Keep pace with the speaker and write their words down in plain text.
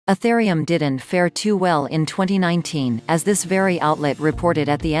Ethereum didn't fare too well in 2019, as this very outlet reported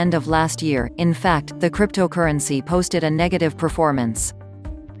at the end of last year. In fact, the cryptocurrency posted a negative performance.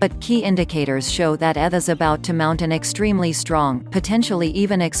 But key indicators show that ETH is about to mount an extremely strong, potentially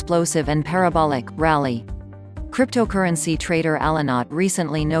even explosive and parabolic, rally. Cryptocurrency trader Alunaut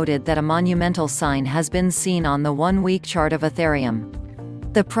recently noted that a monumental sign has been seen on the one-week chart of Ethereum.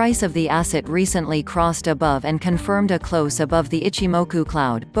 The price of the asset recently crossed above and confirmed a close above the Ichimoku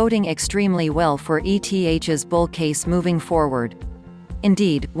Cloud, boding extremely well for ETH's bull case moving forward.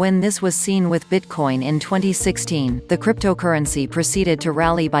 Indeed, when this was seen with Bitcoin in 2016, the cryptocurrency proceeded to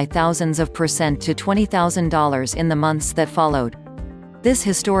rally by thousands of % to $20,000 in the months that followed. This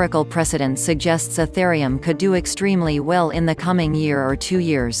historical precedent suggests Ethereum could do extremely well in the coming year or 2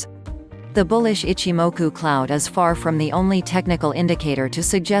 years. The bullish Ichimoku Cloud is far from the only technical indicator to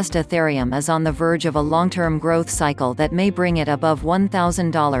suggest Ethereum is on the verge of a long-term growth cycle that may bring it above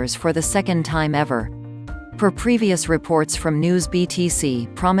 $1,000 for the second time ever. Per previous reports from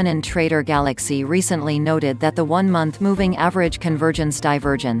NewsBTC, prominent trader Galaxy recently noted that the 1-month Moving Average Convergence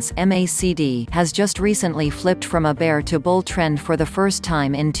Divergence (MACD) has just recently flipped from a bear to bull trend for the first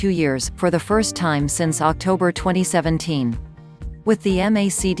time in 2 years, for the first time since October 2017. With the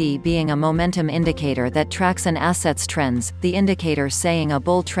MACD being a momentum indicator that tracks an asset's trends, the indicator saying a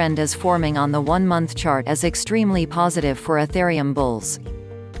bull trend is forming on the 1-month chart is extremely positive for Ethereum bulls.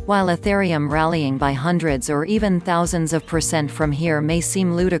 While Ethereum rallying by hundreds or even thousands of % from here may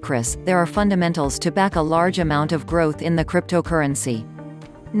seem ludicrous, there are fundamentals to back a large amount of growth in the cryptocurrency.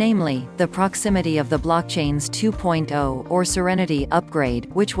 Namely, the proximity of the blockchain's 2.0 or Serenity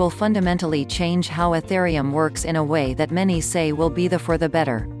upgrade, which will fundamentally change how Ethereum works in a way that many say will be for the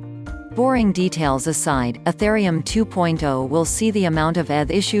better. Boring details aside, Ethereum 2.0 will see the amount of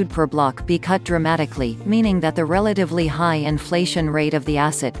ETH issued per block be cut dramatically, meaning that the relatively high inflation rate of the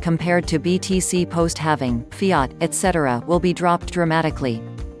asset compared to BTC post-halving, fiat, etc. will be dropped dramatically.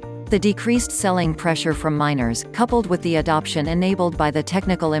 The decreased selling pressure from miners, coupled with the adoption enabled by the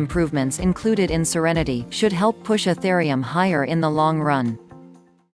technical improvements included in Serenity, should help push Ethereum higher in the long run.